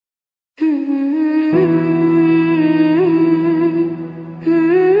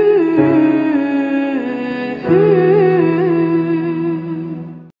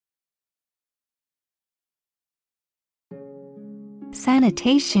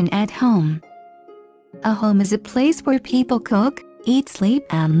Sanitation at home. A home is a place where people cook, eat, sleep,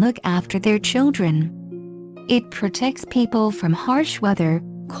 and look after their children. It protects people from harsh weather,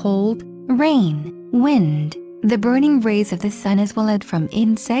 cold, rain, wind, the burning rays of the sun, as well as from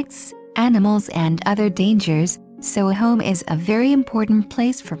insects, animals, and other dangers, so a home is a very important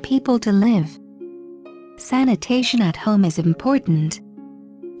place for people to live. Sanitation at home is important.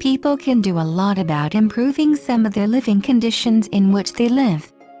 People can do a lot about improving some of their living conditions in which they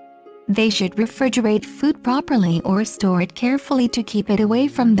live. They should refrigerate food properly or store it carefully to keep it away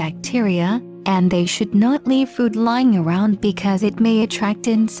from bacteria, and they should not leave food lying around because it may attract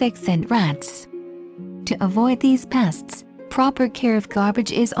insects and rats. To avoid these pests, proper care of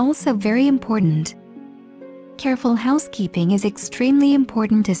garbage is also very important. Careful housekeeping is extremely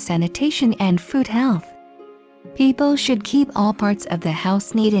important to sanitation and food health. People should keep all parts of the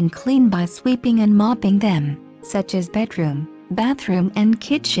house neat and clean by sweeping and mopping them, such as bedroom, bathroom, and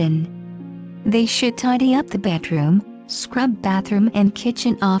kitchen. They should tidy up the bedroom, scrub bathroom and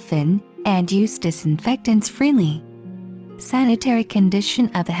kitchen often, and use disinfectants freely. Sanitary condition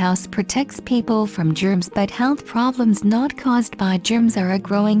of the house protects people from germs, but health problems not caused by germs are a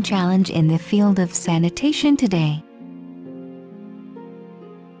growing challenge in the field of sanitation today.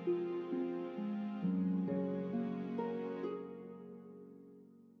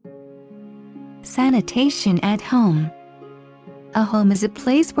 Sanitation at home. A home is a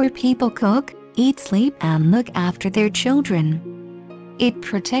place where people cook, eat, sleep, and look after their children. It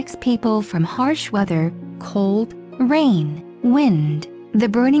protects people from harsh weather, cold, rain, wind, the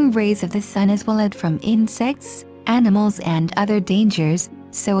burning rays of the sun, as well as from insects, animals, and other dangers,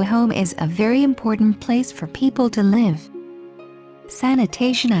 so a home is a very important place for people to live.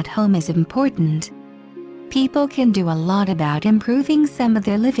 Sanitation at home is important. People can do a lot about improving some of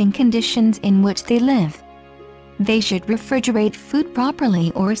their living conditions in which they live. They should refrigerate food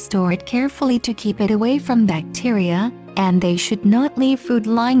properly or store it carefully to keep it away from bacteria, and they should not leave food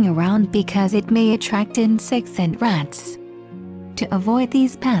lying around because it may attract insects and rats. To avoid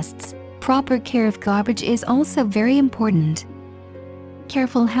these pests, proper care of garbage is also very important.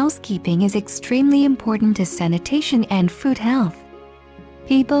 Careful housekeeping is extremely important to sanitation and food health.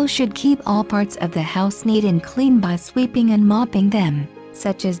 People should keep all parts of the house neat and clean by sweeping and mopping them,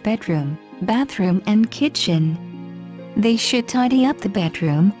 such as bedroom, bathroom, and kitchen. They should tidy up the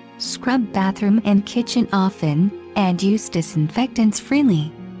bedroom, scrub bathroom and kitchen often, and use disinfectants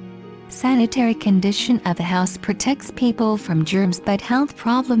freely. Sanitary condition of the house protects people from germs, but health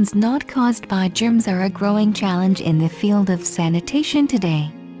problems not caused by germs are a growing challenge in the field of sanitation today.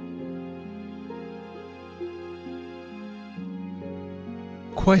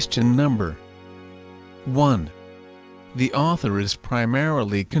 Question number 1. The author is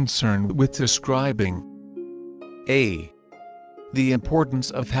primarily concerned with describing A. The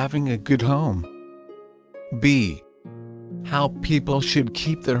importance of having a good home. B. How people should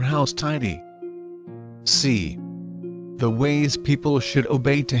keep their house tidy. C. The ways people should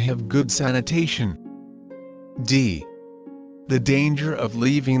obey to have good sanitation. D. The danger of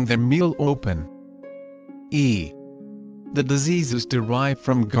leaving the meal open. E. The diseases derived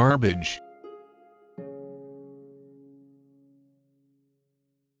from garbage.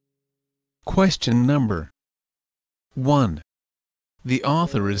 Question number 1. The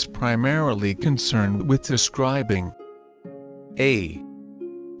author is primarily concerned with describing A.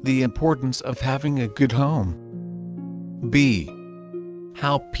 The importance of having a good home. B.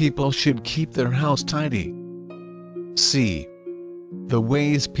 How people should keep their house tidy. C. The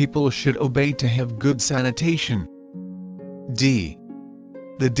ways people should obey to have good sanitation. D.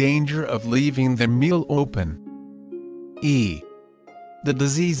 The danger of leaving the meal open. E. The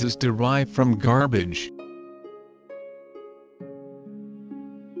diseases derived from garbage.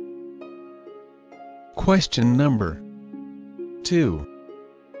 Question number 2.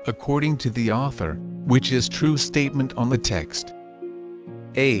 According to the author, which is true statement on the text?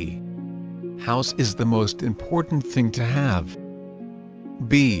 A. House is the most important thing to have.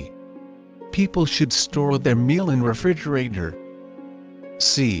 B. People should store their meal in refrigerator.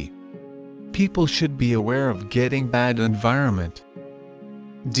 C. People should be aware of getting bad environment.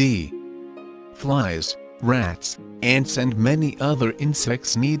 D. Flies, rats, ants and many other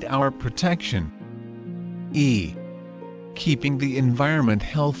insects need our protection. E. Keeping the environment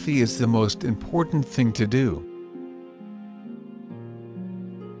healthy is the most important thing to do.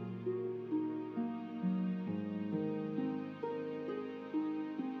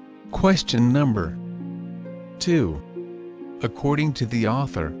 Question number 2. According to the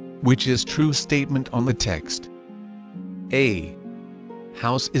author, which is true statement on the text. A.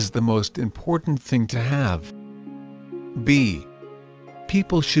 House is the most important thing to have. B.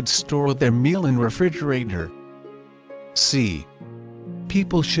 People should store their meal in refrigerator. C.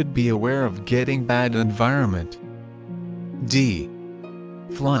 People should be aware of getting bad environment. D.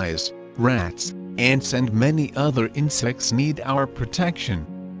 Flies, rats, ants and many other insects need our protection.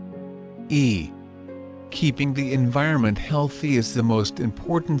 E. Keeping the environment healthy is the most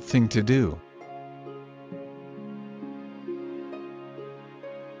important thing to do.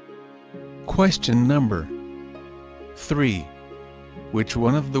 Question number 3. Which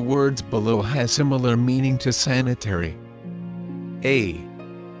one of the words below has similar meaning to sanitary? A.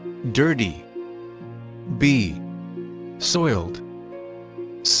 Dirty. B. Soiled.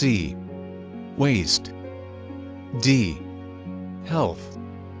 C. Waste. D. Health.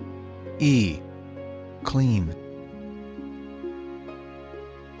 E. Clean.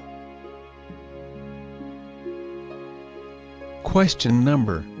 Question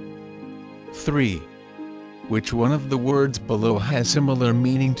number 3. Which one of the words below has similar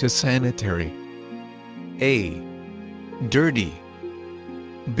meaning to sanitary? A. Dirty.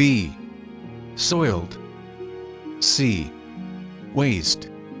 B. Soiled. C. Waste.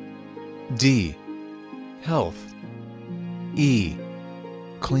 D. Health. E.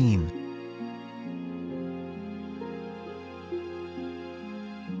 Clean.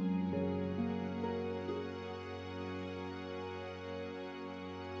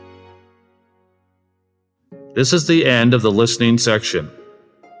 This is the end of the listening section.